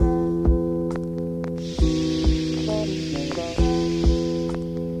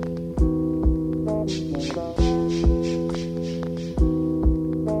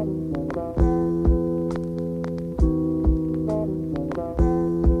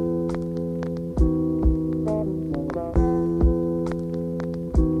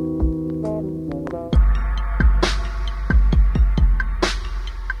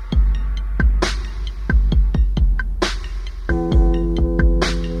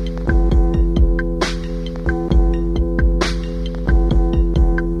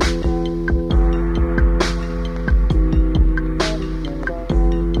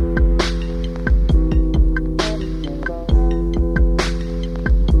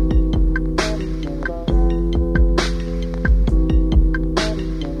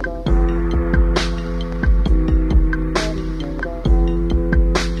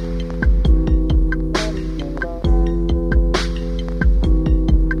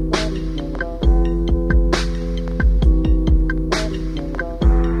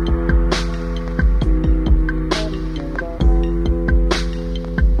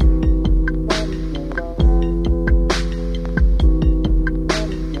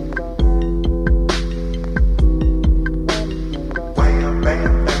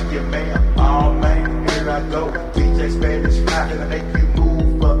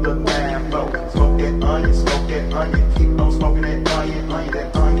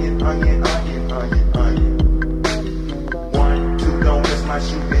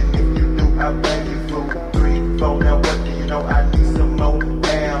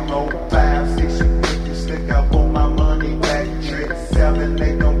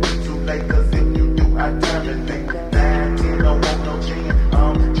late, cause if you do, I terminate. 9, 10, don't want no gin.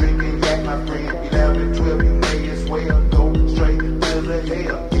 I'm drinking yak, my friend. 11, 12, you may as well go straight to the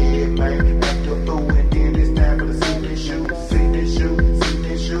hell. Yeah, man, act the fool, and then it's time for the see me shoes. See me shoes, see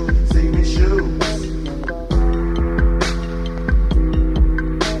me shoes, see me shoes.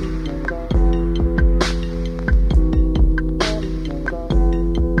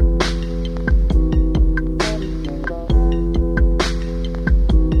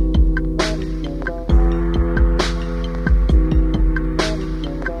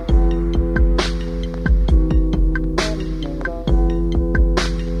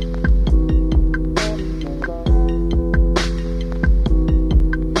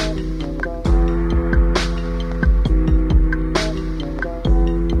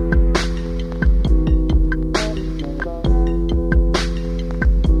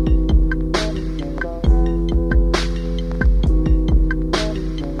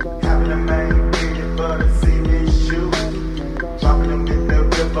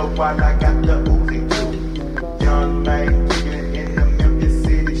 While I got the Uzi too. Young man kicking it in the Memphis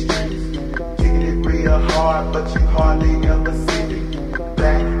city streets. Kicking it real hard, but you hardly ever see it.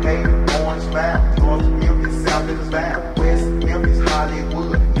 Black, hate, orange, bound. North Memphis, South is bound. West Memphis,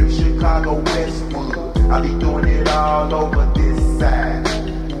 Hollywood. New Chicago, Westwood. I be doing it all over this side.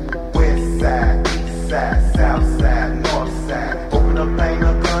 West side, east side, south side, north side. Open up, paint a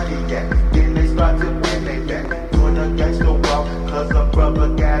cognac. Then they start to win they back. Doing a gangster walk, cause a brother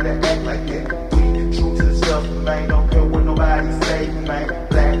gotta act like that. We true to the stuff, man. Don't care what nobody say, man.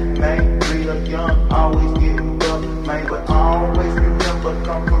 Black, man, real young, always getting rough, man. But always remember,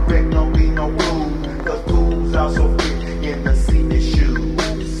 come correct, don't be no rude. Cause fools also fit in the senior shoes.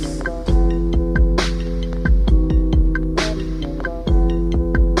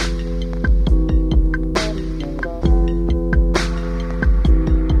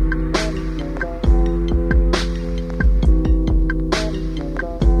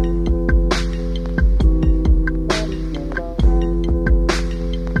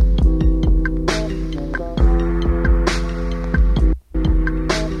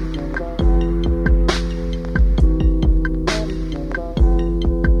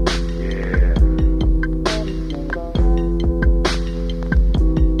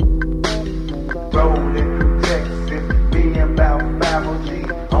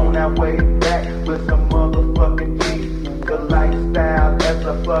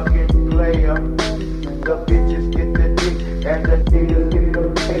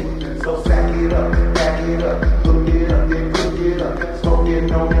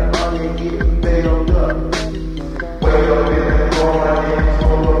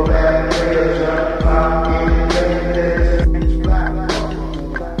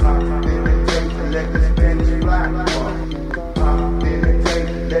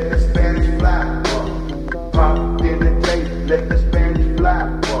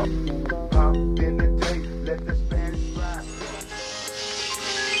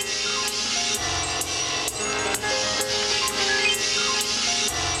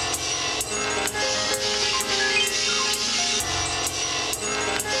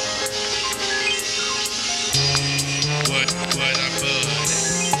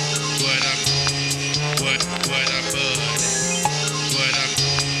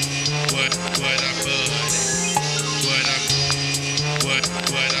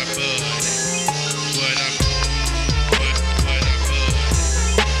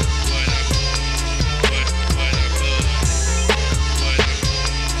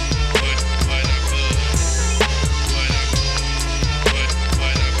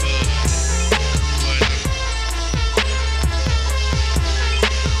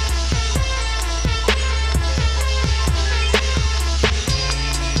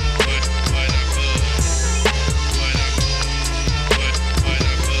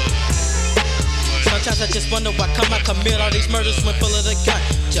 Wonder why come I commit all these murders when full of the gun.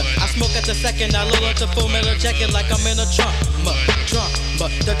 I smoke at the second, I load up the full metal jacket like I'm in a trunk.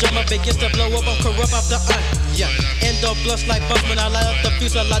 But the drummer begins to blow up, I'm corrupt off the Endo blunts like bumps when I light up the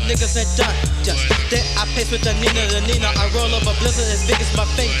fuse, a lot niggas ain't done. Then I pace with the Nina, I roll up a blizzard as big as my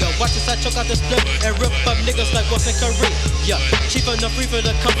finger. Watch as I choke out the split and rip up niggas like what's in Korea. Cheap enough free for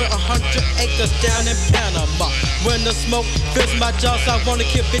the cover 100 acres down in Panama. When the smoke fills my jaws, I wanna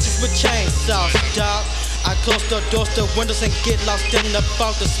kill bitches with chainsaws, dog. I close the doors, the windows, and get lost in the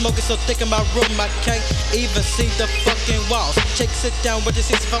fog. The smoke is so thick in my room, I can't even see the fucking walls. Check, sit down with the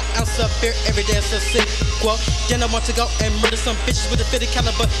 64 ounce of beer every day, it's a sequel. Then I want to go and murder some bitches with a 50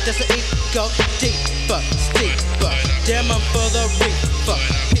 caliber, that's an ego. Deeper, steeper, damn I'm for the reaper.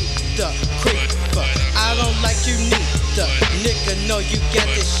 Peep the creeper, I don't like you neat. The nigga know you got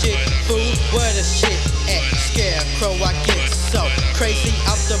this shit, fool. Where the shit at? Scarecrow, I get so crazy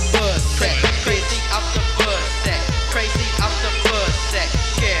off the buzz sack. Crazy off the buzz sack. Crazy off the buzz sack.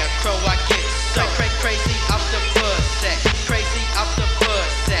 Scarecrow, I get so crazy off the buzz sack. Crazy off the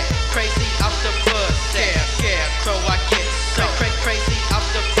buzz sack. Crazy off the buzz sack. Scarecrow, I get so crazy off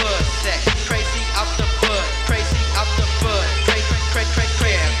the buzz sack. Crazy off the buzz. Crazy off the buzz. Crazy off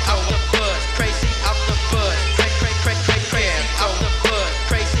the buzz. Crazy off the buzz. Crazy off the buzz.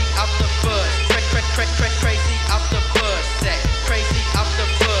 Crazy off the buzz. Crazy off the buzz sack. Crazy off the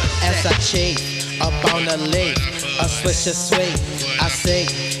buzz. As I cheat up on the lake, a switch is sweet. I say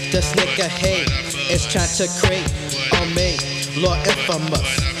this nigga hate is trying to creep on me. Lord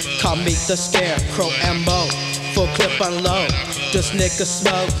infamous, call me the Scarecrow MO. Full clip unload. This nigga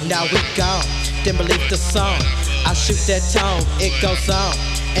smoke, now we gone. Didn't believe the song. I shoot that tone, it goes on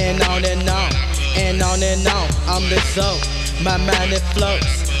and on and on and on and on. I'm Lizzo, my mind it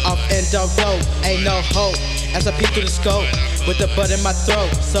floats off in the road, ain't no hope. As I peek through the scope with the bud in my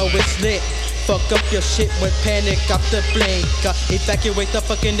throat, so it's lit. Fuck up your shit when panic off the blink. Evacuate the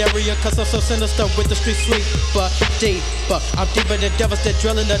fucking area, cause I'm so sinister with the street sweeper. Deeper, I'm deeper than devils that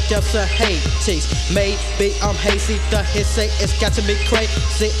drill in the depths of Hades. Maybe I'm hazy, the hit say it's got to be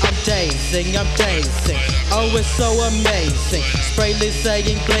crazy. I'm dazing. Oh, it's so amazing. Spray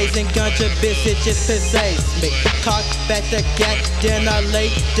saying blazing, ganja bitch, it just pisses me. Cock back the gat, then I lay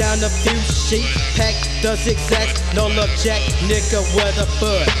down a few sheep. Pack the zigzags, no love jack, nigga, where the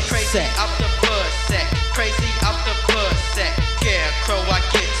bud Crazy sack. off the buzz sack. Crazy off the buzz sack. Scarecrow, I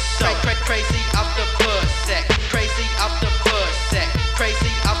get so crazy off the buzz sack. Crazy off the buzz sack.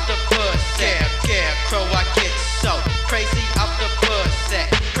 Crazy off the buzz sack. Scarecrow, I get so crazy off the buzz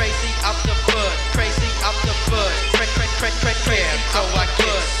sack. Crazy off the buzz. Crazy off the buzz. Scarecrow, I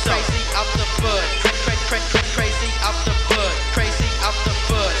get so crazy off the buzz. Crazy off the buzz. Crazy off the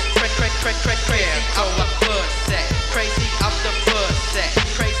buzz. Scarecrow, I buzz sack. Crazy off the buzz sack.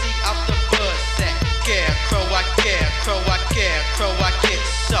 Crazy off the buzz sack. Scarecrow, I get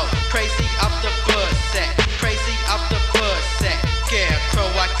so crazy off the buzz sack. Crazy off the buzz sack. Scarecrow,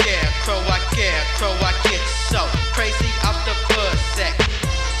 I get so crazy off the buzz sack.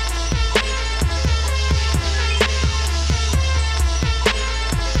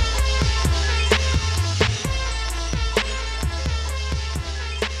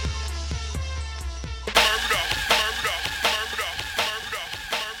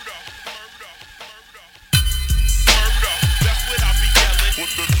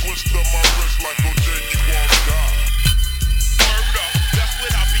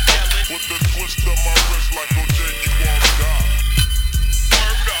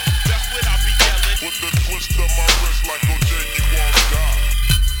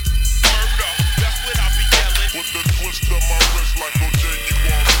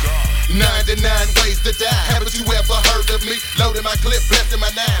 Loading my clip, blessing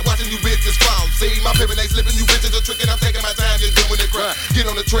my nine, watching you bitches fall. See, my pimpin' ain't slipping, you bitches are tricking. I'm taking my time, you're doing it crime. Get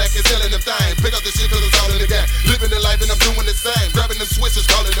on the track and selling them things. Pick up the shit cause it's all in the game. Living the life and I'm doing the same. Grabbing them switches,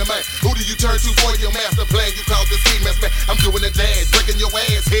 calling them man. Who do you turn to for your master plan? You call this scheme, man. I'm doing the dance, breaking your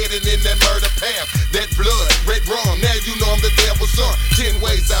ass, heading in that murder path. That blood, red rum, now you know I'm the devil's son. 10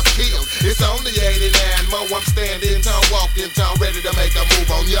 ways I've killed, it's only 89 more. I'm standing tall, walking tall, ready to make a move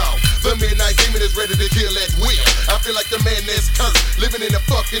on y'all. The midnight demon is ready to kill at will. I feel like the man that's cursed, living in a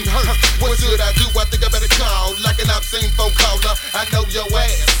fucking hurt. What should I do? I think I better call like an obscene phone caller. I know your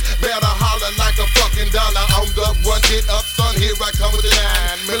ass better holler like a fucking dollar on the run. Get up, son, here I come with the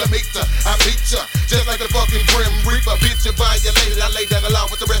 9mm. I beat ya just like the fucking Grim Reaper. Bitch, you violated. I lay down the law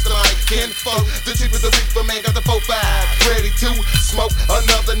with the rest of my kinfolk. The chief of the reaper, man, got the 4-5 ready to smoke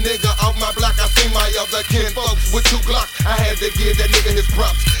another nigga off my block. I seen my other kinfolks with 2 Glocks. I had to give that nigga his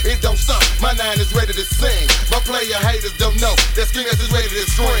props. It don't stop. My 9 is ready to sing. My player haters don't know that Skinner's is ready to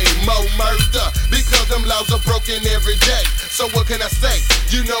scream. More murder because them laws are broken every day. So what can I say?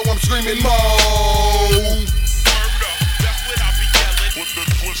 You know I'm screaming more. That's what I be yelling. With the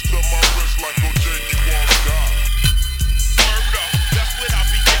twist of my wrist like OJ, you wanna die. Murder, that's what I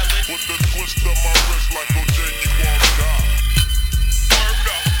be yelling. With the twist of my wrist like OJ, you wanna die.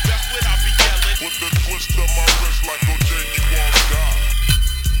 Murder, that's what I be yelling. With the twist of my wrist like OJ, you wanna die.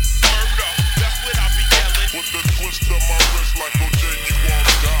 Murder, that's what I be yelling. With the twist of my wrist like OJ, you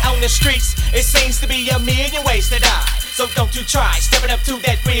wanna die. On the streets, it seems to be a million ways to die. So don't you try stepping up to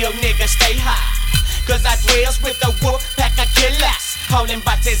that real nigga, stay high. Cause I dwells with a wolf pack of killers, holding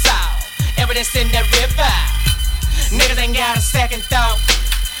bodies out, evidence in the river. Niggas ain't got a second thought.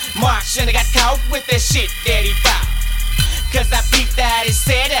 Mark shouldn't got caught with this shit that he bought. Cause I peeped that he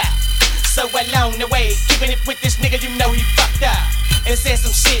set up, So along the way, keeping it with this nigga, you know he fucked up. And said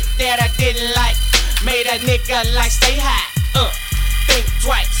some shit that I didn't like. Made a nigga like stay high. Think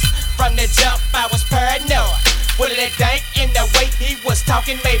twice. From the jump, I was paranoid. With that dank and the way he was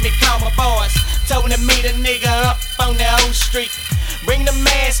talking made me call my boys. Told him to meet a nigga up on the old street. Bring the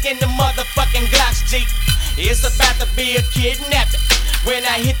mask and the motherfucking Glock's Jeep. It's about to be a kidnapping. When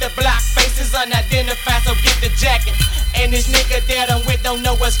I hit the block, faces unidentified, so get the jacket. And this nigga that I'm with don't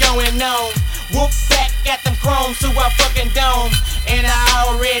know what's going on. Whoop back, got them chromes to our fucking dome. And I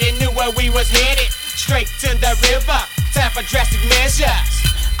already knew where we was headed. Straight to the river, time for drastic measures.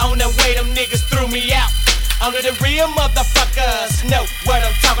 On the way them niggas threw me out. Only the real motherfuckers know what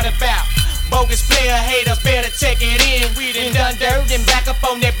I'm talking about. Bogus player haters better check it in. We done dirt and back up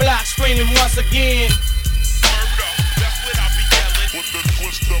on that block screaming once again. Murda, that's what I be yelling. With the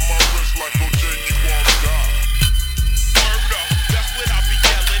twist of my wrist like OJ, you wanna die. Murda, that's what I be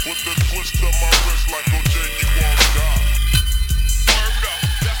yelling. With the twist of my wrist like OJ, you wanna die. Murda,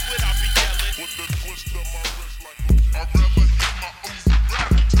 that's what I be yelling. With the twist of my wrist like OJ. I'd rather hit my Uzi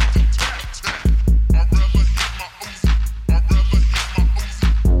rap. I'd rather hit my Uzi. I'd rather hit my Uzi. I'd rather hit my Uzi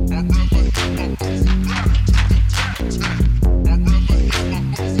rap. I'd rather hit my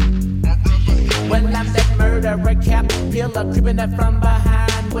Uzi. I'd rather hit. When I'm that murderer, caterpillar, creeping up from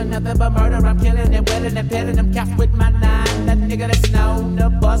behind. When nothing but murder, I'm killing and willing and pilling them caps with my nine. That nigga that's known to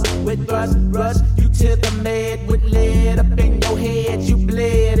bust with bust, rush you to the med with lead up in your head. You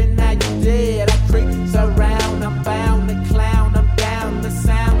bled and now you dead. I creep around, I'm bound to clown, I'm down. The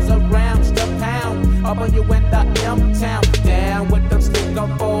sounds around, still pound up on you in the M-town. Down with them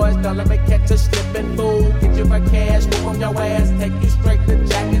stick-up boys, don't let me catch a slipping fool. Get you for cash, move on your ass, take you straight to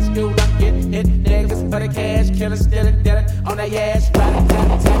Jack and School. I'm getting hit niggas for the cash, killing, stealing, dealing on their ass. Riding,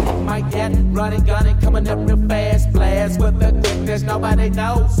 tap, my gat, running, gunning, coming up real fast. Blast with the quickness, nobody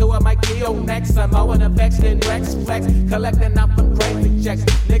knows who I might kill next. I'm owing affection, Rex, flex, collecting up them crazy checks.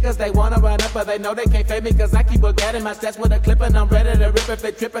 Niggas, they wanna run up, but they know they can't fade me, cause I keep a gat in my stats with a clip and I'm ready to rip. If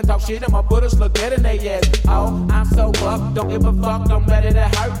they trip and talk shit, I'ma put a slug dead in their ass. Oh, I'm so buff, don't give a fuck, I'm ready to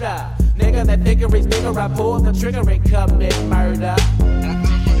hurt her. Nigga, that Tanqueray nigga, I pull the trigger and commit murder.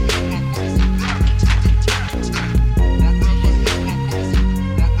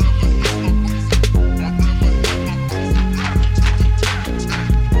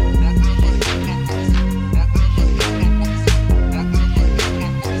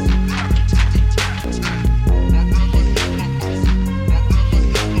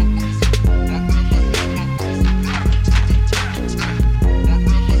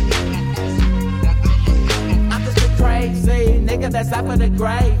 That's out for the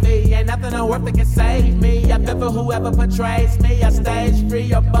gravy. Ain't nothing on earth that can save me. I feel for whoever portrays me. I stage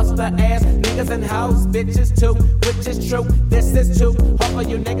free or bust the ass. Niggas and hoes, bitches too. Which is true, this is true. Hope for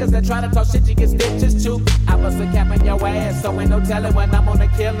you niggas that try to talk shit, you get stitches too. I bust a cap in your ass, so ain't no telling when I'm on a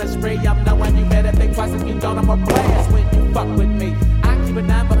killing spree. I'm knowing you better think twice if you don't, I'm a blast when you fuck with me. I keep a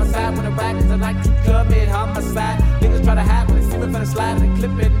 9 by my side when I ride, cause I like to commit homicide. Niggas try to hide when they see me from the slide and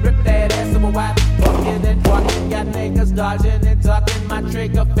clip it and rip that ass over wide. Fucking and fucking, got niggas dodging and ducking. My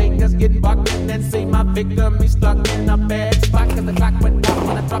trigger fingers getting bucked and see my victim, he stuck in a bad spot. Cause the clock went off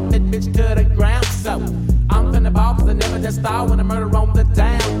when I dropped that bitch to the ground. So I'm finna ball cause I never just stall when I murder on the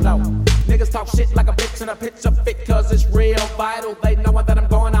down low. Niggas talk shit like a bitch and I pitch a fit cause it's real vital. They know that I'm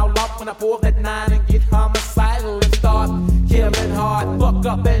going out off when I pull that 9 and get homicidal and start killing hard. Fuck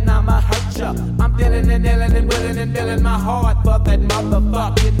up and I'ma hurt ya. I'm dealing and dealing and willing and dealing my heart for that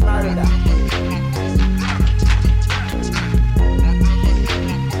motherfucking murder.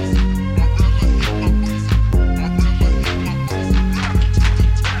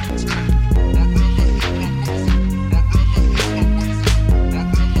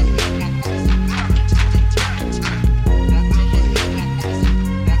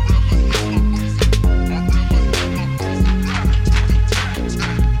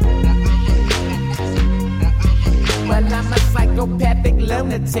 Psychopathic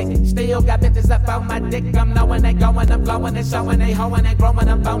lunatic. Still got bitches up on my dick. I'm knowing they going, I'm flowing and showing, they hoeing and growing.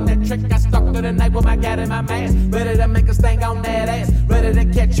 I'm on that trick. I stuck through the night with my gat in my mask. Ready to make a sting on that ass. Ready to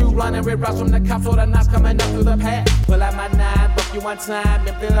catch you running with rush from the cops or the knots coming up through the path. Pull out my 9, buck you one time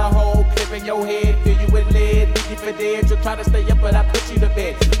and fill a whole clip in your head. Fill you with lead. Leave you for dead. You'll try to stay up, but I put you to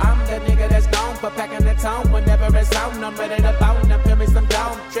bed. I'm the nigga that's known for packing the tone. Whenever it's on, I'm ready to bone. Now feel me some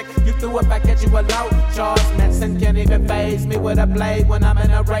down trick. You threw it back at you alone. Charles Manson can't even phase me. with a blade when I'm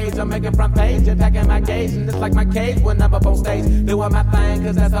in a rage. I'm making front page, attacking my gauge, and it's like my cage when I'm up on stage. Doing my thing,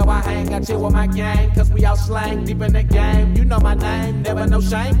 cause that's how I hang. I chill with my gang, cause we all slang deep in the game. You know my name, never no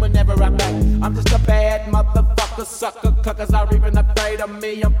shame whenever I bang. I'm just a bad motherfucker, sucker, cause I'm even afraid of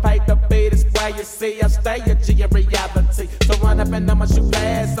me. I'm paid to be this way, you see. I stay a G in reality. So run up and I'ma shoot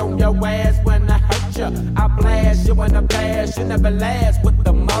ass on your ass when I hurt you. I blast you in the past, you never last with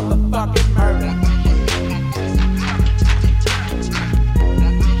the motherfucking murder.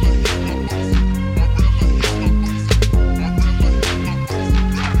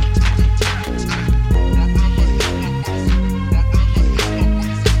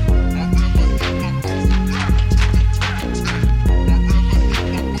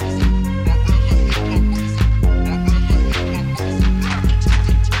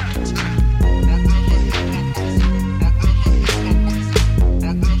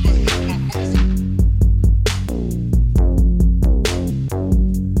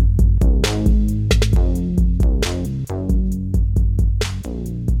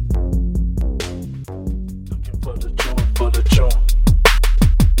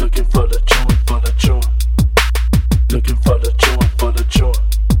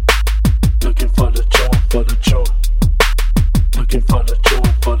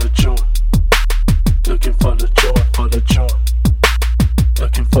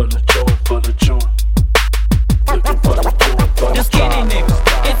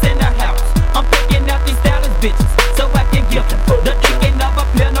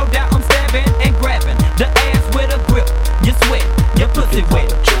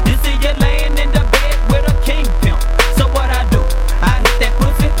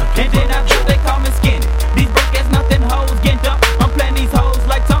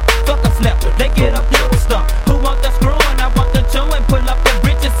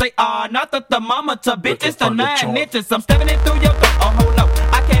 Bitches to 9 inches, I'm stepping it through your door. Oh, hold up,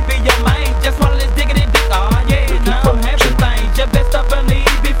 I can't be your main. Just swallow this diggity dick. Oh, yeah, now I'm having things. You best to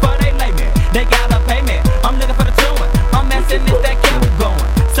believe before they lay me. They gotta pay me. I'm looking for the tune. I'm asking if that kept going.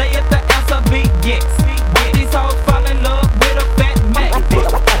 Say if the answer be yes. Watch these hoes fall in love with a fat Mac dick.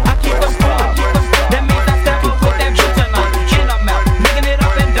 I keep them full. That means I step up with that bitch tonight. In her mouth, licking it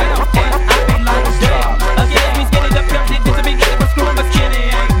up and down. And I be like, damn. Again, me skinny, the pimp, this bitch be looking for screw, but skinny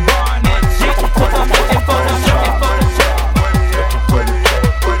ain't born and shit. Cause I'm looking for the show.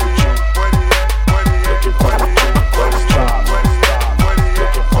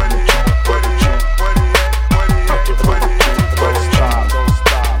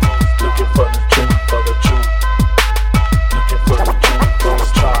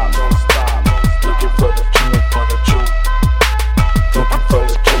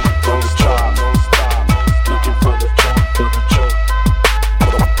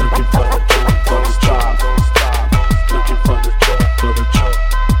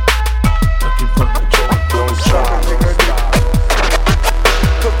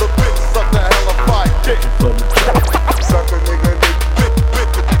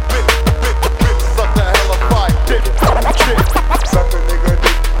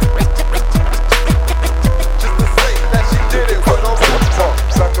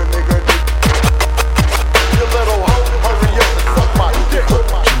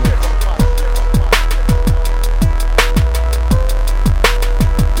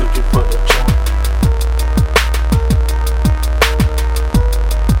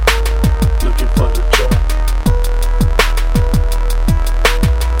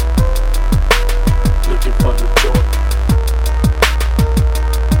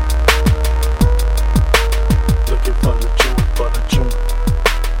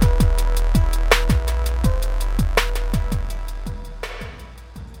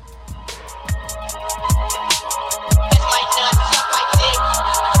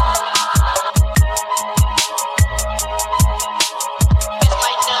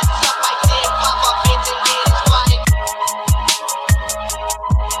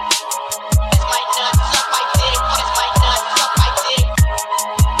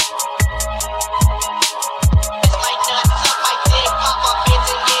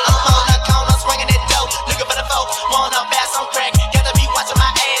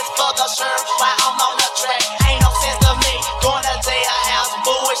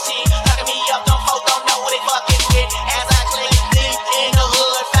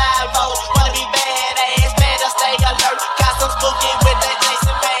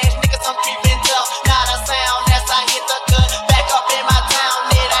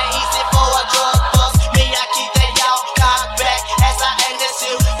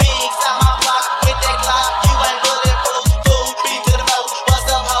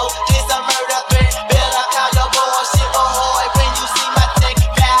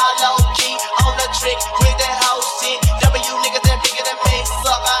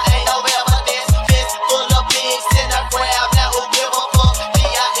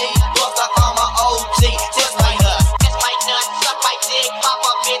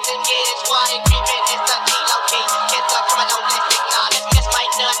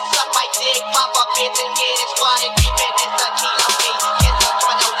 bitch and get it squatted. Creeping is the kilo key. Get the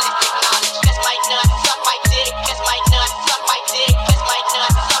criminalistic knowledge. Kiss my nuts, suck my dick. Kiss my nuts, suck my dick. Kiss my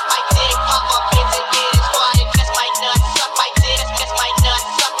nuts, suck my dick. Pop a bitch and get it squatted. Kiss my nuts, suck my dick. Kiss my nuts,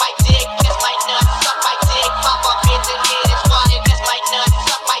 suck my dick. Kiss my nuts, suck my dick. Pop a bitch and get it squatted. Kiss my nuts,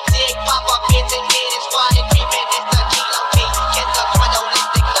 suck my dick. Pop a bitch and get it squatted. Creeping is the kilo key. Get the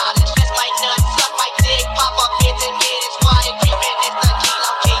criminalistic knowledge. Kiss my nuts, suck my dick. Pop a bitch and get it squatted. Creeping is the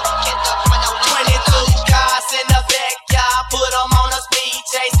kilo key. Get the criminalistic knowledge. 22 cars in the backyard, put them on a speed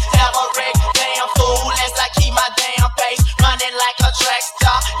chase. Have a wreck, damn fool, as I keep my damn pace. Running like a track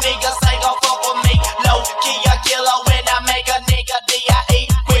star, niggas ain't gon' fuck with me. Low key a killer when I make a nigga D.I.E.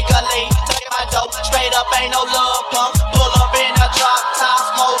 quickly. Take my dope, straight up ain't no love pump. Pull up in a drop top,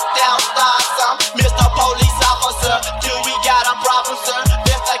 smoke down, start some. Mr. Police Officer, do we got a problem, sir?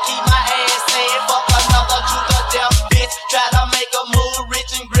 Best I keep my ass in, fuck another to the death, bitch. Try to make a move,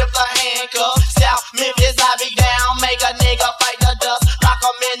 rich and grip the handcuff. South Memphis, I be down, make a nigga fight the dust. Lock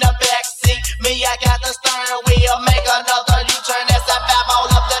 'em in the backseat, me I got the steering wheel. Make another U-turn as I bab all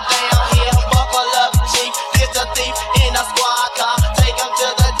up the damn hill. Buckle up, Chief, this the thief in a squad car. Take him to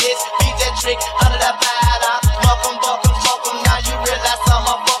the ditch, beat that trick under the powder. Buck 'em, smoke 'em, now you realize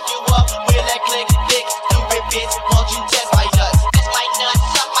I'ma fuck you up. Will that click, dick, stupid bitch, won't you test my nuts? Kiss my nuts,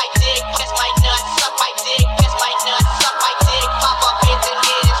 suck my dick. Kiss my nuts, suck my dick. Kiss my nuts, suck my dick. Pop a bitch and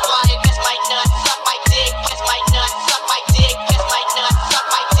get it squatted. Kiss my nuts, suck my dick. Kiss my nuts, suck my dick. Kiss my nuts, suck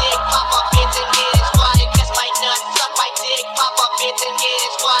my dick. Pop a bitch and get it squatted. Kiss my nuts, suck my dick. Pop a bitch and get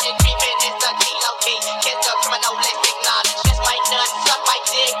it squatted. Creeping is the kilo key. Get the criminalistic knowledge. Kiss my nuts, suck my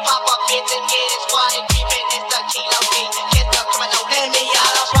dick. Pop a bitch and get it squatted. Creeping is the kilo key. Get the criminalistic Let me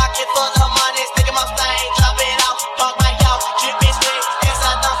out of pocket for the money, stick 'em up, stain, drop it out, punk my out, dripping straight,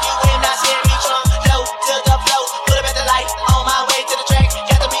 inside dump you in that Chevy trunk, low to the flow, put it at the light, on my way to the track,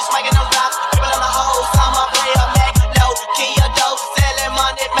 got the beat swinging on rocks, people on the hoes, I'ma play a Mac, low, key a dope, selling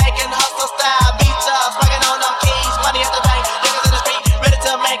money, making hustle style, beats up, swinging on them keys, money at the bank, niggas in the street, ready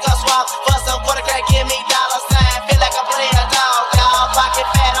to make a swap, for some quarter crack, give me dollar sign, feel like I'm playing a dog, y'all, pocket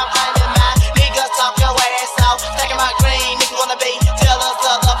fat, I'm claiming mine, niggas talk your ass out, taking my green, niggas wanna be, tell us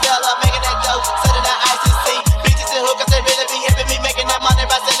other fella, making that dope, setting that ice and see, bitches and hookers, they really be hipping me, making that money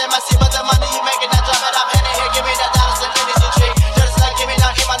by selling my shit, but the money you making, I drop it up, hand in here, give me that dollars and finish your trick, just like give me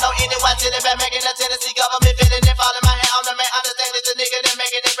that, him, I know anyone, till it back, making that Tennessee government, feeling it, falling my hand on the man, understand it's a nigga that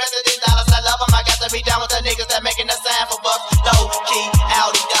making it, resident dollars, I love them, I got to be down with the niggas that making the sign for bucks, low key,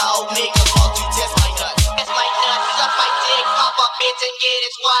 Audi dog, niggas, won't you test my nuts? Kiss my nuts, suck my dick. Pop a bitch and get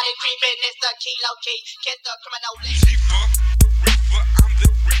it squatted. Creeping is the kilo key. Get the criminalistic. Chifa, the reaper, I'm the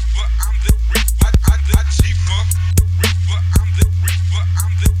reaper, I'm the reaper, I'm the chifa, the reaper, I'm the reaper,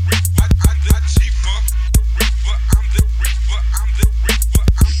 I'm the reaper, I'm the chifa, the reaper, I'm the reaper, I'm the reaper,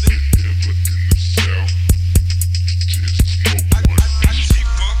 I'm the reaper in the south. Just smoke one. I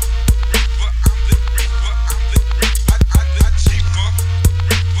chifa, the reaper, I'm the reaper, I'm the reaper, I'm the chifa,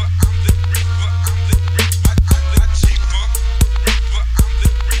 the reaper, I'm the reaper, I'm the reaper, I'm the chifa, the reaper, I'm the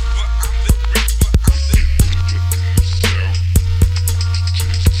reaper, I'm the reaper, I'm the reaper in the south.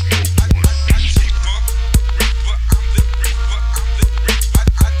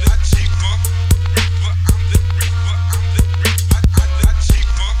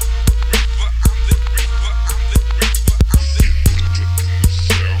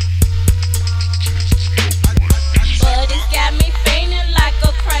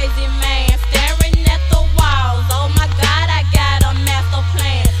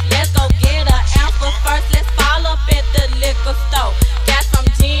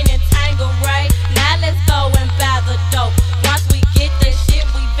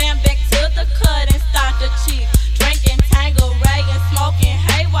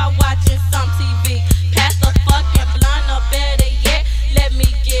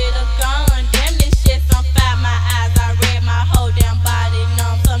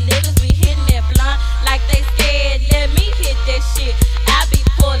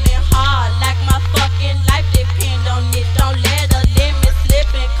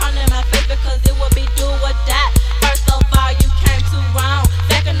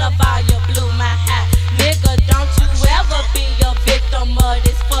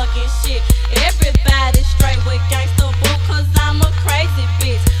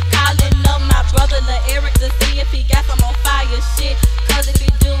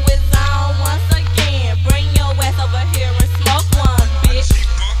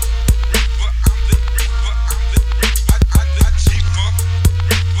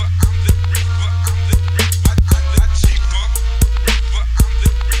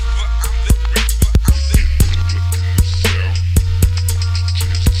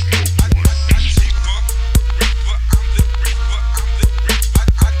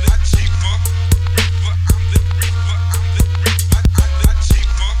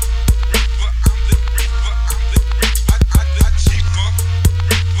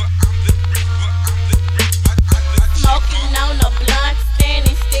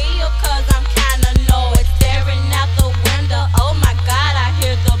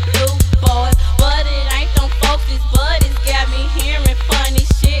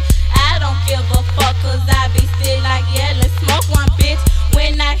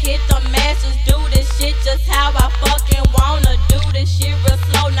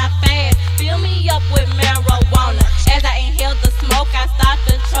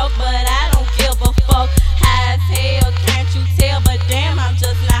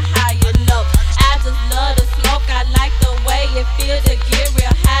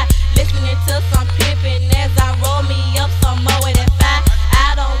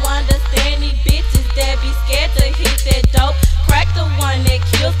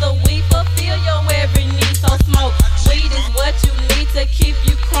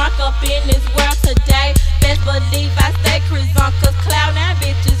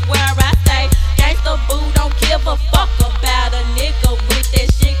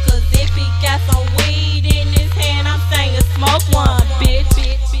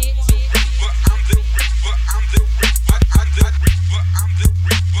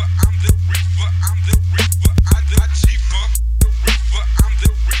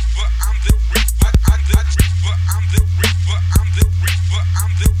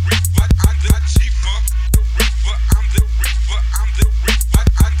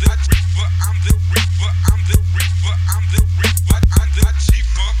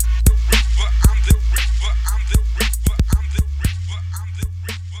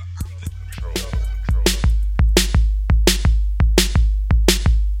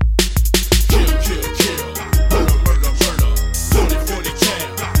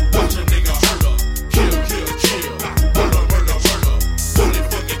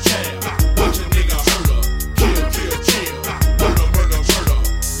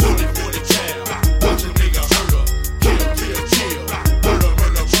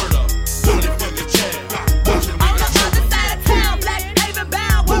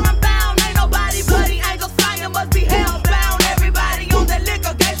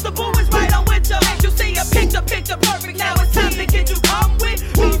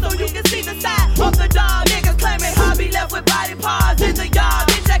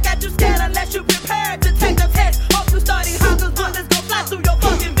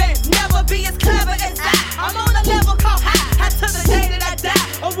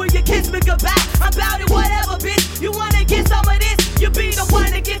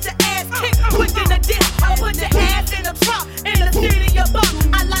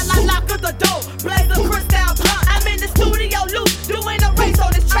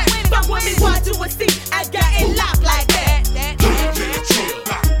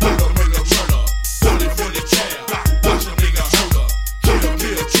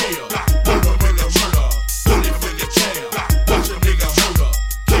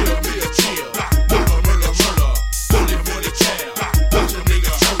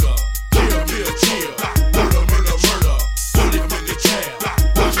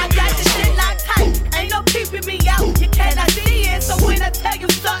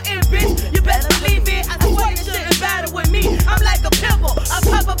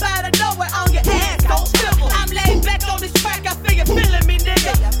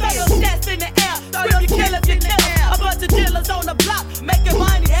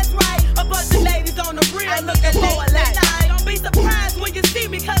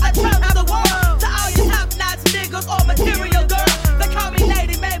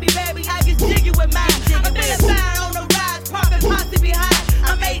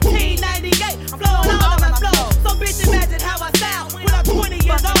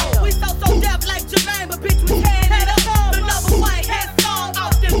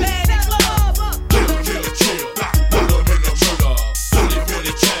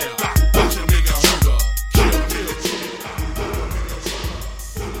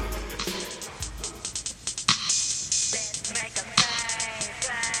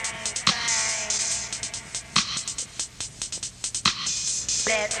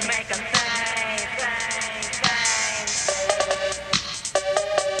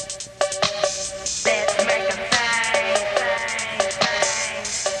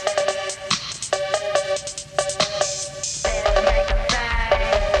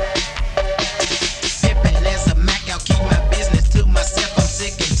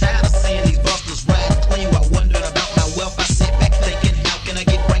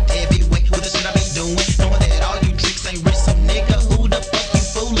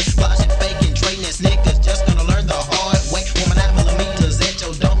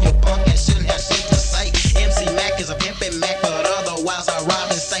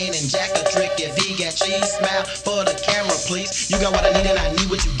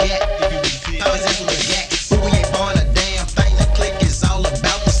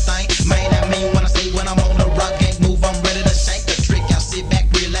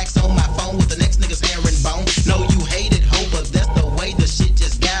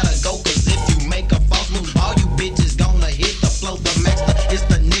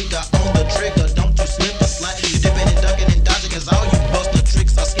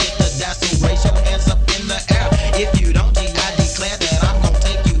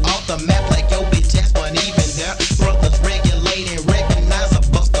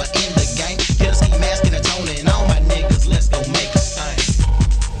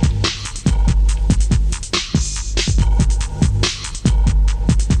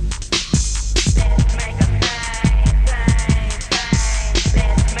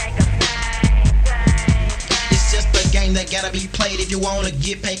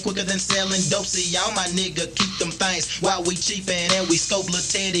 All my nigga keep them things while we cheapin' and we scope Lil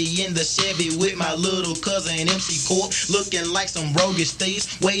Teddy in the Chevy with my little cousin MC Corp, looking like some roguish thieves,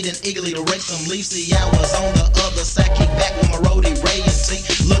 waiting eagerly to rake some leaves. See, I was on the other side, kick back with my roadie Ray and T,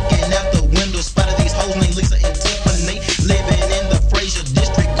 looking out the window, spotted these hoes named Lisa and Tiffany, living in the Fraser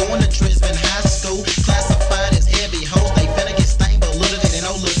district, going to Trisman High School, classified as heavy hoes. They finna get stained, but little they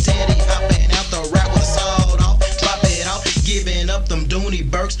know Lil Teddy hopping out the route with a sawed off, drop it off, giving up them Dooney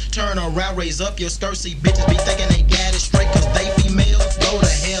Burks. Turn around, raise up your skirt. See bitches be thinking they got it straight cause they females. Go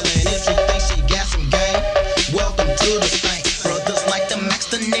to hell, and if she thinks she got some game, welcome to the thing. Brothers like the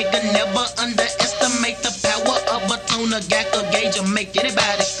max, the nigga never underestimate the power of a tuner. Got a gauge and make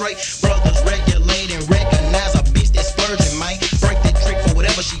anybody straight. Brothers regulate and recognize a bitch that's splurging, man. Break that trick for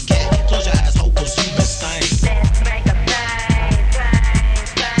whatever she got. Close your eyes, hope cause you been stained. Let's make a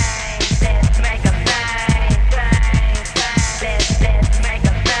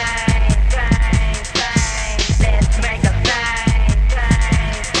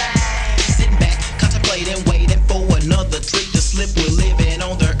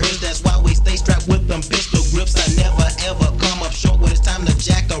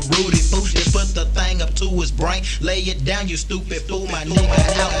brain, lay it down, you stupid fool. My nigga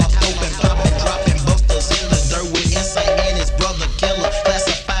out, I'm open, poppin', dropping busters in the dirt with Insane and his brother Killer,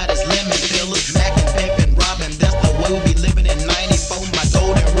 classified as lemon pillars, mackin', pimpin', robbin'. That's the way we be living in '94. My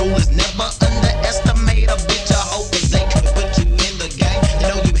golden rule is never underestimate a bitch. I hope cause they can put you in the game.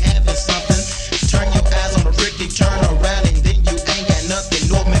 You know you having something. Turn your eyes on the tricky, turn around and then you ain't got nothing.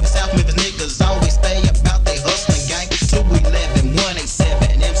 North Memphis, South Memphis niggas always stay about they hustling gang. 211,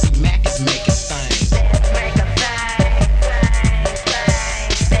 187, MC Mac is making things. Let's make a thing.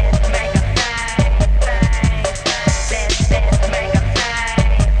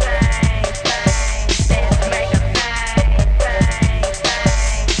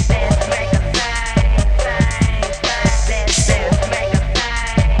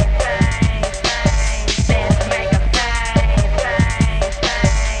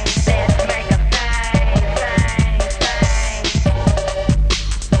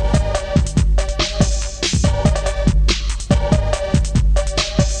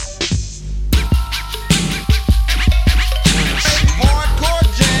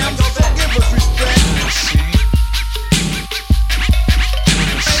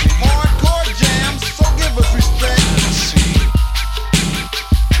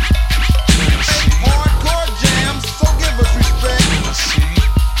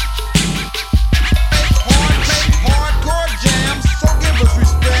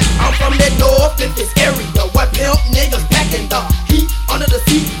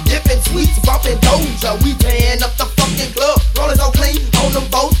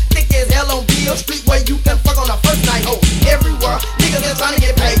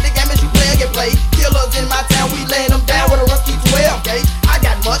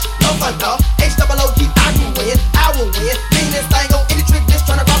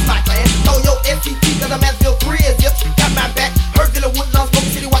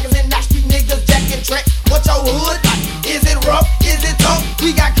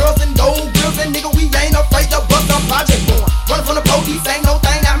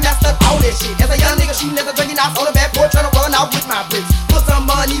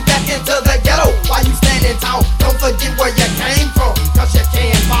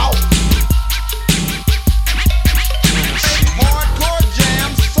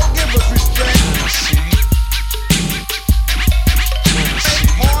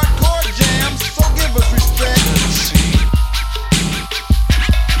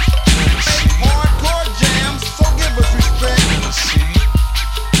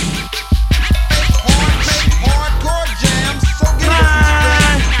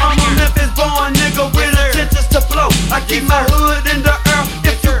 keep my hood in the air.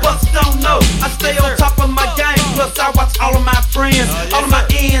 If you bust don't know, I stay on top of my game. Plus I watch all of my friends, all of my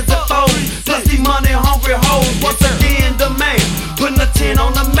ends and foes. Plus these money hungry hoes. Once again the man, putting a 10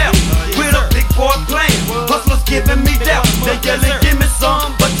 on the map with a big boy plan. Hustlers giving me doubt. They yelling, give me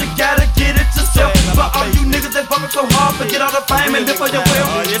some, but you gotta get it yourself. For all you niggas that fucking so hard, forget all the fame and live for your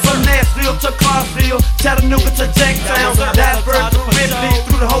will. From Nashville to Clarksville, Chattanooga to Jacktown, Dallasburg to Redfield,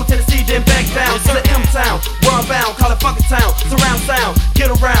 through the whole Tennessee, then back down to the M-Town, world bound, call it fucking town, surround sound,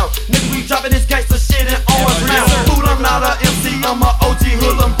 get around. Niggas, we dropping this gangsta shit in orange round. Fool, I'm not a MC, I'm a OG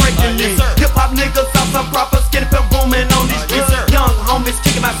hood, I'm breaking it. Hip hop niggas, out some proper, skinny pimp booming on these streets. Young homies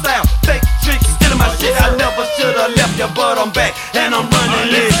kicking my style, fake tricks, stealing my shit. I never should've left you, but I'm back and I'm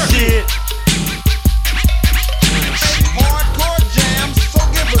running this shit. Hardcore jams, so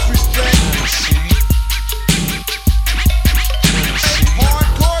give us respect.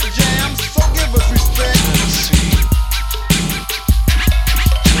 Hardcore jams, so give us respect.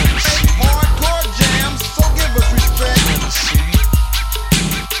 Hardcore jams, so give us respect.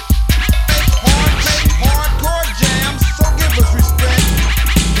 Hardcore jams, so give us respect.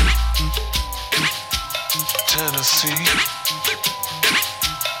 Tennessee,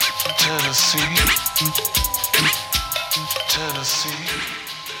 Tennessee, Tennessee.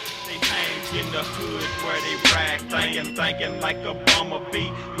 They hang in the hood where they rag, thinking like a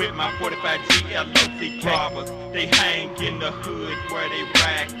bumblebee with my 45 GLOC robbers. They hang in the hood where they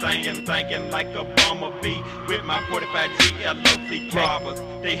rag, thinking like a bumblebee with my 45 GLOC robbers.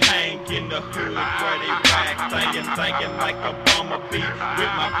 They hang in the hood where they rag, thinking like a bumblebee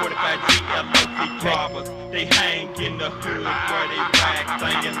with my 45 GLOC robbers. They hang in the hood where they rag,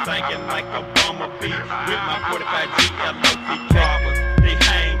 thinking like a bumblebee with my 45 GLOC robbers. They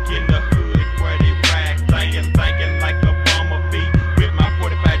hang in the hood where they rag, thinking like a bumblebee with my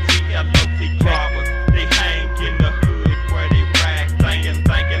 45 GLOC robbers. They hang in the hood where they rag,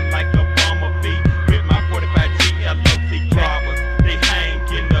 thinking like a bumblebee with my 45 GLOC robbers. They hang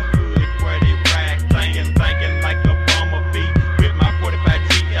in the hood where they rag, thinking like a bumblebee with my 45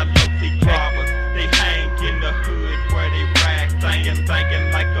 GLOC robbers. They hang in the hood where they rag, thinking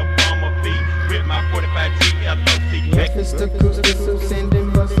like a bumblebee with my 45 GLOC. Memphis to Cusco, sending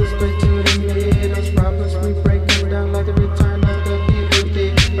busters straight to the mid. Those robbers, we break them down like the return of the evil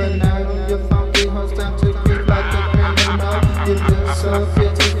dead. But now on your funky host, time to creep like a criminal. You look so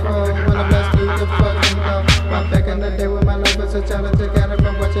beautiful when I blast through the fucking door. Right back in the day when my life was a challenge, I got it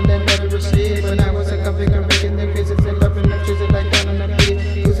from watching that better shit. When I was a configuration, they physics and loving them treated like down on the beat.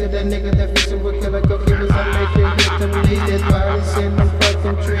 Who said that nigga that fixin' would kill a go give us, I make you hit them lead. That's why it's in them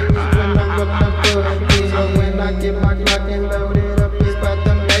fucking trees when I'm rolling up good. So when I get my Glock and load it up, it's about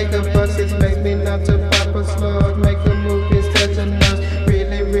to make a bust. It makes me not to pop a slug, make a move, it's touching us.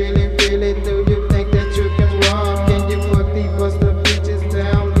 Really, really, really, do you think that you can rob? Can you put these buster bitches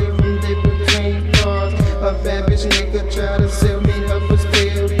down, leave them deep between cars? A bad bitch nigga try to sell me up, but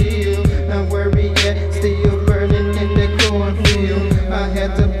still deal. Now where we at, still burning in the cornfield. I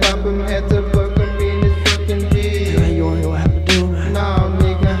had to pop him, had to buck him in his fucking head. You ain't gonna have to do, man. No,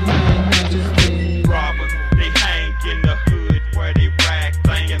 nigga, I ain't just dead. Robbers, they hang in the hood where they rag,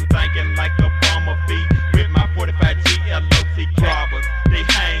 thinking like a bumblebee with my 45 GLOC robbers. They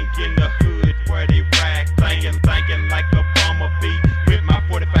hang in the hood where they rag, thinking like a bumblebee with my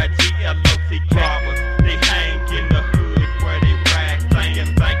 45 GLOC robbers. They hang in the hood where they rag,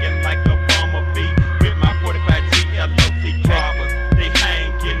 thinking like a bumblebee with my 45 GLOC robbers. They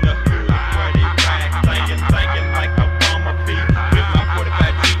hang in the hood where they rag, thinking like a bumblebee with my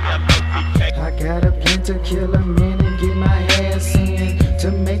 45 GLOC. I got a plan to kill a man and get my ass in,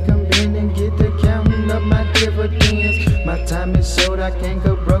 to make them bend and get the counting of my dividends. My time is short, I can't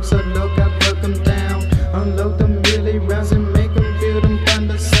go broke, so look, I broke them down. Unload them milli rounds and make them feel them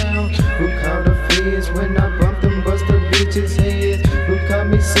thunder sound. Who called the feds when I bumped them, bust the bitches' heads? Who called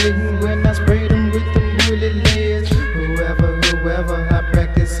me Satan when I sprayed them with them bullet leads? Whoever, I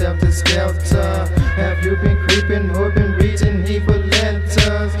practice self-to-skelter. Have you been creeping or been reading evil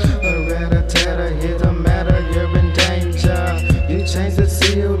letters? A rat-a-tat-a, hit a matter, you're in danger. You changed the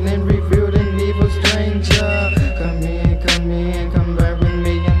seal and revealed an evil stranger. Come in, come back with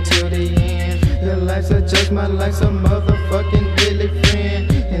me until the end. Your life's a joke, my life's a motherfucking Billy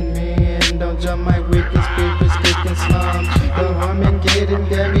friend. And man, don't jump my wicked spirits, kicking slums. The Armageddon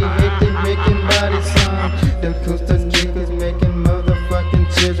got me hectic, making bodies some. The Costa Kickers making motherfucking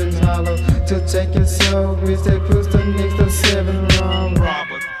children hollow. To take your soul, it's the Costa next to 7 wrong.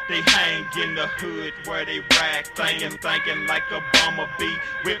 Robbers, they hang in the hood where they rag, thinking like a bumblebee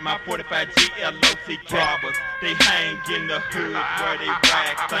with my 45 GLOC robbers. They hang in the hood where they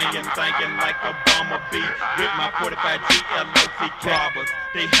rag, thinking like a bumblebee with my 45 GLOC robbers.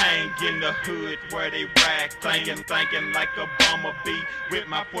 They hang in the hood where they rag, thinking like a bumblebee with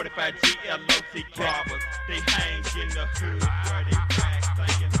my 45 GLOC robbers. They hang in the hood where they rag,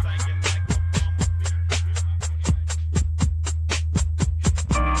 thinking like a bumblebee.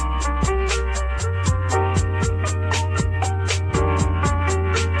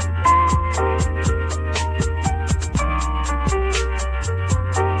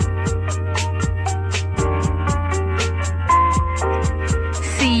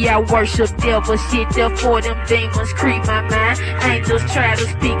 I worship devil shit, therefore them demons creep my mind. Angels try to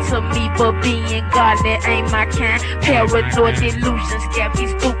speak to me, but being godly ain't my kind. Paranoid delusions got me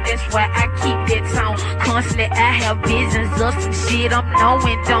spooked, that's why I keep that tone. Constantly I have visions of some shit I'm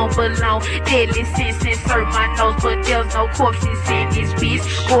knowing don't belong. Deadly sense insert my nose, but there's no corpses in this bitch.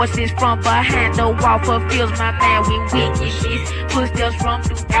 Voices from behind the wall fulfills my mind with wickedness. Footsteps from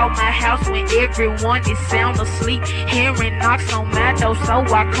throughout my house when everyone is sound asleep. Hearing knocks on my door, so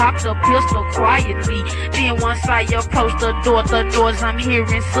I cocked a pistol quietly. Then once I approach the door, the noise I'm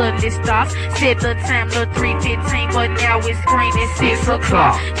hearing suddenly stops. Set the time to 3:15, but now it's screaming 6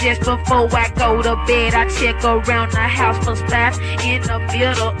 o'clock. Just before I go to bed, I check around the house for spies. In the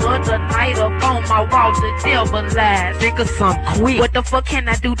middle of the night, up on my wall, the devil lies. Think of something quick. What the fuck can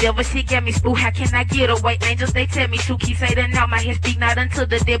I do? Devil shit got me spooked. How can I get away? Angels, they tell me to keep Satan out my head, speak not unto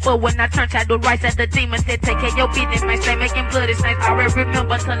the dead. But when I turn to the right side, the demon said, take care of your business, man. Stay making bloody signs. I already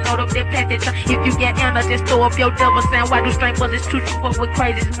remember to load up that package. If you get in, just throw up your devil sound. Why do strange brothers shoot you fuck with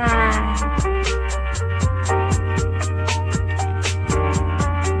crazy minds?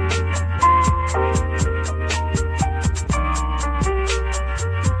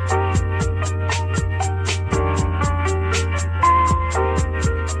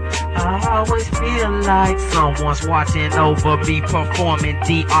 I always feel like someone's watching over me, performing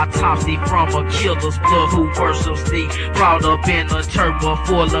the autopsy from a killer's blood who worships thee. Brought up in a turbo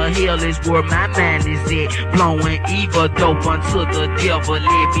full of hell is where my mind is at. Blowing evil dope unto the devil,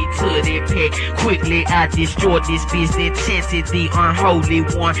 led me to that pack. Quickly I destroyed this bitch, intensity, unholy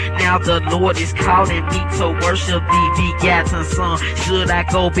one. Now the Lord is calling me to worship thee, begotten son. Should I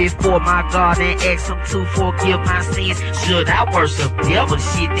go before my God and ask him to forgive my sins? Should I worship devil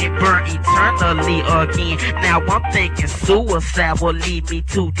shit that burn eternally again? Now I'm thinking suicide will lead me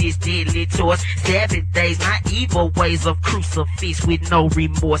to this deadly choice. 7 days, my evil ways of crucifix with no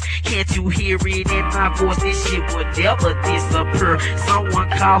remorse. Can't you hear it in my voice? This shit will never disappear. Someone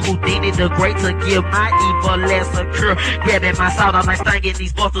call Houdini the Great to give my evil last occur. Grabbing my sword, I'm like stinging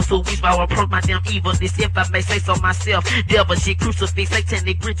these busters who wish I would approach my damn evilness, if I may say so myself. Devil shit, crucifix,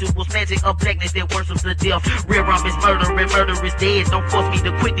 satanic rituals, magic of blackness that worships the death. Real rum is murder and murder is dead. Don't force me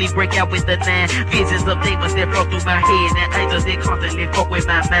to quickly break out with the 9 visions of demons that flow through my head and angels that constantly fuck with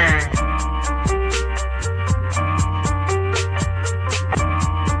my mind.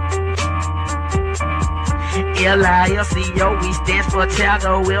 L-I-L-C-O, stands for child,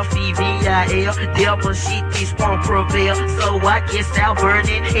 O-L-C-V-I-L. Devil shit, this won't prevail, so I guess I'll burn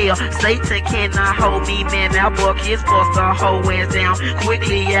in hell. Satan cannot hold me, man, I'll buck his bust the whole ass down.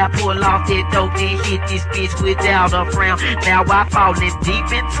 Quickly I pull off that dope and hit this bitch without a frown. Now I falling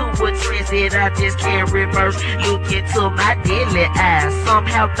deep into a trance that I just can't reverse. Look into my deadly eyes,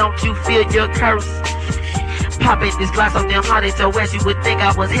 somehow don't you feel your curse? Popping this glass of damn hard at your ass, you would think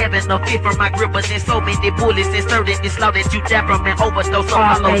I was having a fit from my grip, but there's so many bullets inserted in this law that you die from an overdose on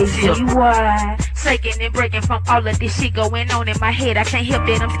hollow tip. Shaking and breaking from all of this shit going on in my head. I can't help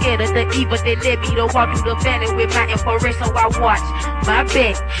that I'm scared of the evil that led me to walk through the valley with my infrared, so I watch my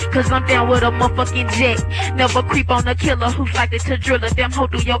back, cause I'm down with a motherfucking jet. Never creep on a killer who's likely to drill a damn hole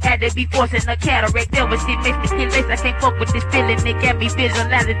through your eye. They be forcing a cataract. Devil shit makes me feel lace. I can't fuck with this feeling. It got me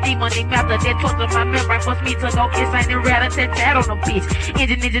visualizing demonic mouth that torture my memory. Force me to go insane and rat-a-tat-tat on a bitch.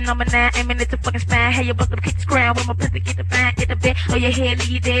 Engine number 9, aiming at the fucking spine. Hey, you bust up, kick the ground with my pussy, get the fine, get the bed. Oh, your head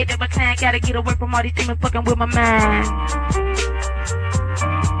leave dead every time. Gotta get away from all these demons fucking with my mind.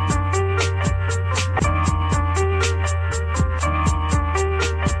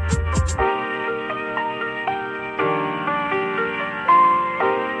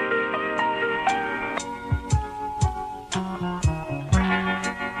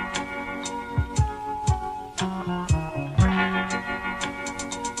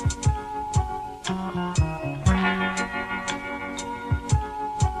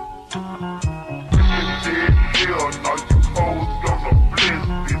 Are you cold?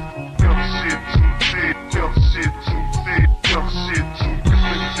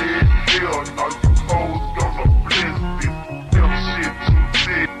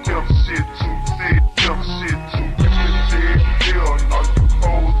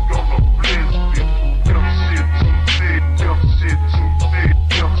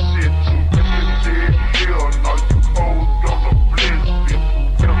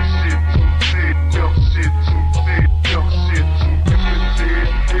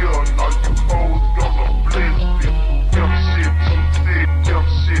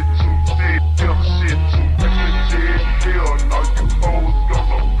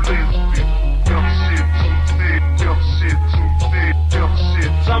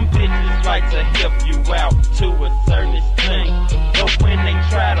 to help you out to a certain extent. But when they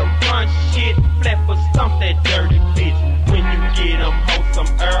try to run shit, flap or stomp that dirty bitch. When you get them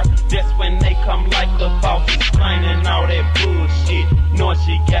wholesome air, that's when they come like the boss, explaining all that bullshit. Knowing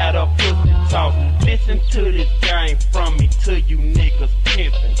she got a pussy talk. Listen to this game from me to you niggas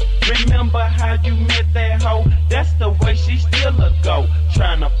pimping. Remember how you met that hoe? That's the way she still a go.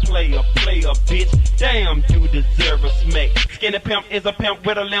 Tryna play a bitch. Damn, you deserve a smack. Skinny pimp is a pimp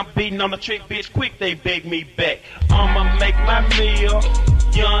with a limp, beating on the trick, bitch. Quick, they beg me back. I'ma make my meal.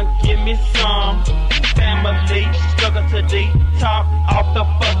 Young, give me some. Family, struggle to the top off the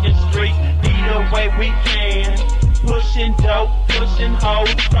fucking streets. Either way we can. Pushing dope, pushing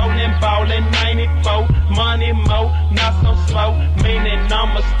hoes, rolling, ballin', 94, money mo, not so slow, meaning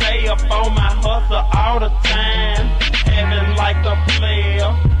I'ma stay up on my hustle all the time, having like a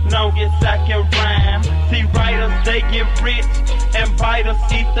player, long as I can rhyme. See writers, they get rich, and biters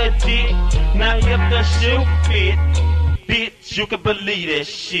eat the dick. Now if the shoe fit, bitch, you can believe that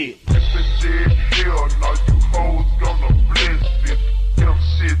shit. If it's dead, hell no, you hoes gonna bless it. Them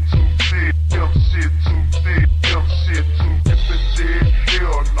shit too thick, them shit too thick. Them shit too, if it's dead,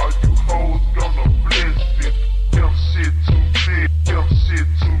 hell no, you hoes gonna bless it. Them shit too thick, them shit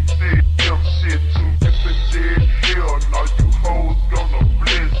too thick, them shit too. If it's dead, hell no, you hoes gonna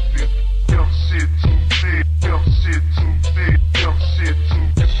bless it. Them shit too thick, them shit too thick, them shit too.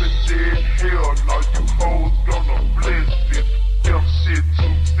 If it's dead, hell no, you hoes gonna bless it. Them shit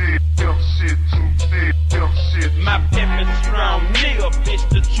too thick, them shit too thick, them shit. My pimp is strong, nigga, bitch,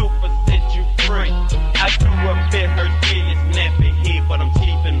 the truth will set you free. I grew up at her feelings, nappy head, but I'm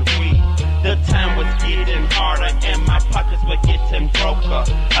keeping weed. The time was getting harder and my pockets were getting broker.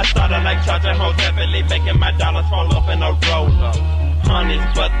 I started like charging hoes heavily, making my dollars fall up in a roller. Hundreds,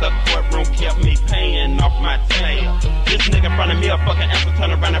 but the courtroom kept me paying off my tail. This nigga in front of me a fucking answer,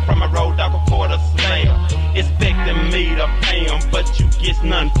 turn around and from a road dog a quarter slayer. Expecting me to pay him, but you get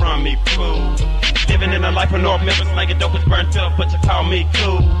none from me, fool. Living in a life of North Memphis, like a dope is burnt up, but you call me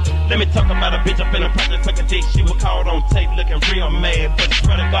cool. Let me talk about a bitch up in a project, took a dick, she was caught on tape, looking real mad. But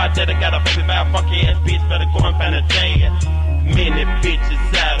swear to God that I got a baby by a funky ass bitch, better go and find a dad. Many bitches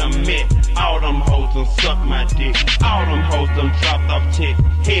I done met, all them hoes done suck my dick. All them hoes done dropped off chicks,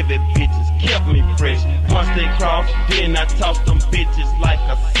 heavy bitches kept me fresh. Once they cross, then I toss them bitches like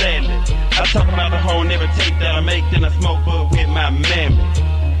a salad. I talk about the hoe and every tape that I make, then I smoke bud with my mammy.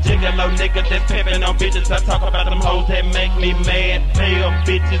 Gigolo nigga that's pimpin' on bitches. I talk about them hoes that make me mad. Pale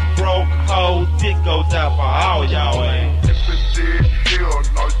bitches, broke hoes. Dick goes out for all y'all ass. If it's dead, hell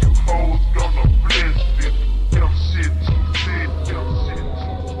no, you hoes gonna bless it. Them shit too thick, them shit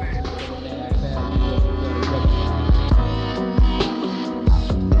too thick.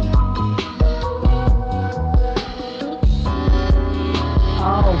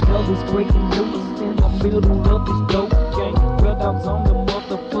 All brothers breaking loose in the middle of this dope game. Red dogs on the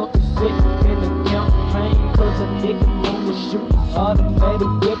motherfucking set in the campaign, cause a nigga on the shoot.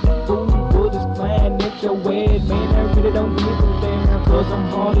 Automatic weapon, fool, bullets flying at your head. Man, I really don't give a damn, cause I'm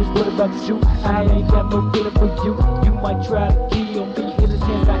hard as what about to shoot. I ain't got no feeling for you. You might try to kill me, here's a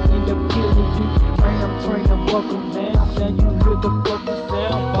chance I end up killing you. Train, I'm walking down, now you hear the fucking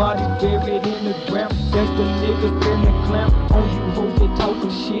sound. Body buried in the ground, that's the niggas in the clown. On you hoes that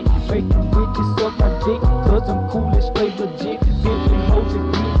talking shit, make you bitches suck my dick, cause I'm cool and straight legit. Pimpin' hoes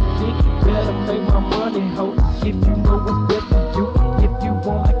and getting dick, better make my money hoe. If you know what's best for you, if you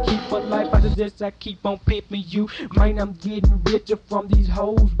wanna keep a life, I suggest I keep on pimping you. Man, I'm getting richer from these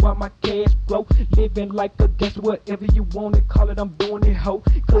hoes while my cash flow. Living like a guess, whatever you wanna call it, I'm doing it hoe.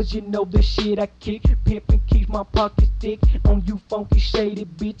 Cause you know the shit I kick, pimpin' keeps my pockets thick. On you funky shady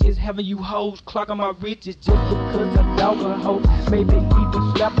bitches, having you hoes clocking my riches just because I dog a hoe. Maybe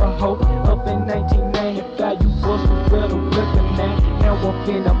even slap a hoe. Up in 1995, you bust a better recognize. Now I'm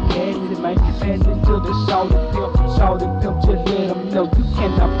finna pass it, man. Pass it to the shawty pimp. Shawty pimp, just let them know you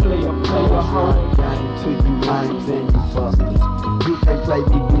cannot play a player hoe. Got into you minds and you busters. You can't play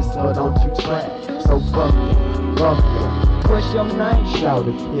me this, so don't you try. So fuck it, fuck it. What's your name? Shout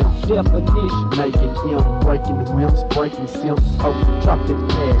it, pimp. Definition. Making imp, breaking the rims, breaking simps. Oh, drop that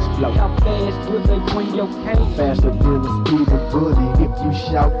cash flow. How fast will they bring your cane? Faster than a speeding bullet. If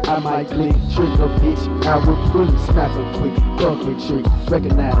you shout, I might click. Trigger, bitch, I will pull it. Snap it quick, fuck with trick.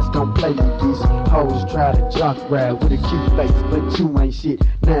 Recognize, don't play with this. Hoes try to jock ride with a cute face, but you ain't shit.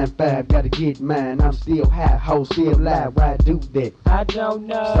 9-5, gotta get mine. I'm still high, hoes still live. Why do that? I don't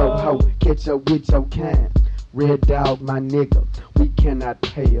know. So ho, catch up with your kind. Red dog, my nigga, we cannot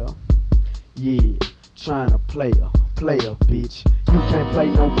pay her. Yeah, tryna play her, bitch. You can't play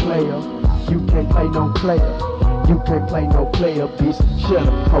no player. You can't play no player. You can't play no player, bitch. Shut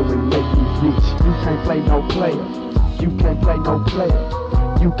up, hoe, and make me rich. You can't play no player. You can't play no player.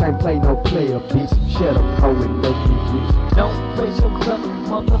 You can't play no player, bitch. Shut up, hoe, and make me rich. Don't raise your cup,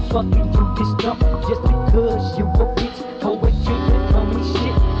 motherfucker, you get stumped just because you a bitch. Hoe, and treatment on me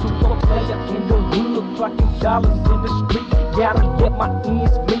shit. Super player in the hood, clocking dollars in the street. Gotta get my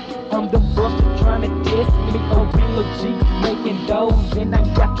ends meet. I'm the buster trying to test me. A real G, making dough, and I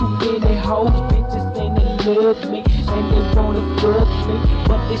got too many hoes. Bitches saying they love me, and they wanna fuck me.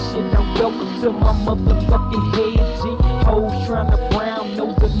 But this shit don't go to my motherfucking head, G. Hoes trying to brown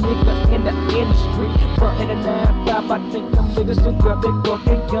nose a nigga in the industry. But in the 9-5, I think them niggas should grab their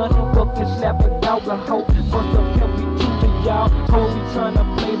fucking gun. Fucking slap a dog a hoe. Bust a pimp, we to y'all. Hoes trying to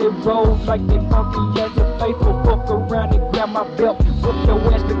play their role like they funky as a faithful. Fuck around and grab my belt. Whoop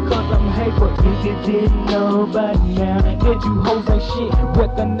your ass because I'm hyper. If you didn't know by now, that you hoes ain't shit.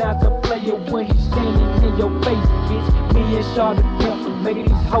 Recognize a player when he's standing in your face, bitch. Me and Shaw the pimp, making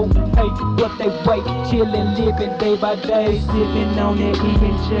these hoes pay what they weigh. Chillin', living day by day, sipping on that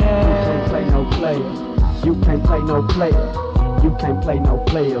even jazz. You can't play no player. You can't play no player. You can't play no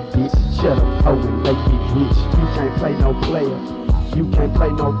player, bitch. Shut up, hoe, and make me rich. You can't play no player. You can't play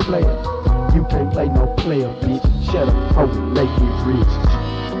no player. You can't play no player, bitch. Shut up, hoe, and make me rich.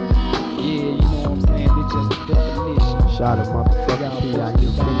 Yeah, you know what I'm saying? They just the definition. Shout out motherfucking P.I.U.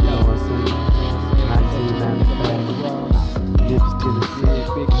 You know what I'm saying? 1995. Memphis, Tennessee.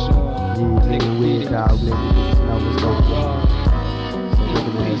 Yeah, Big Sean. Yeah, nigga, weird dog. Let me know what's going on. So we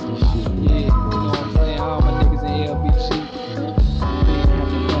can ask this shit. Yeah, you know what I'm saying? All my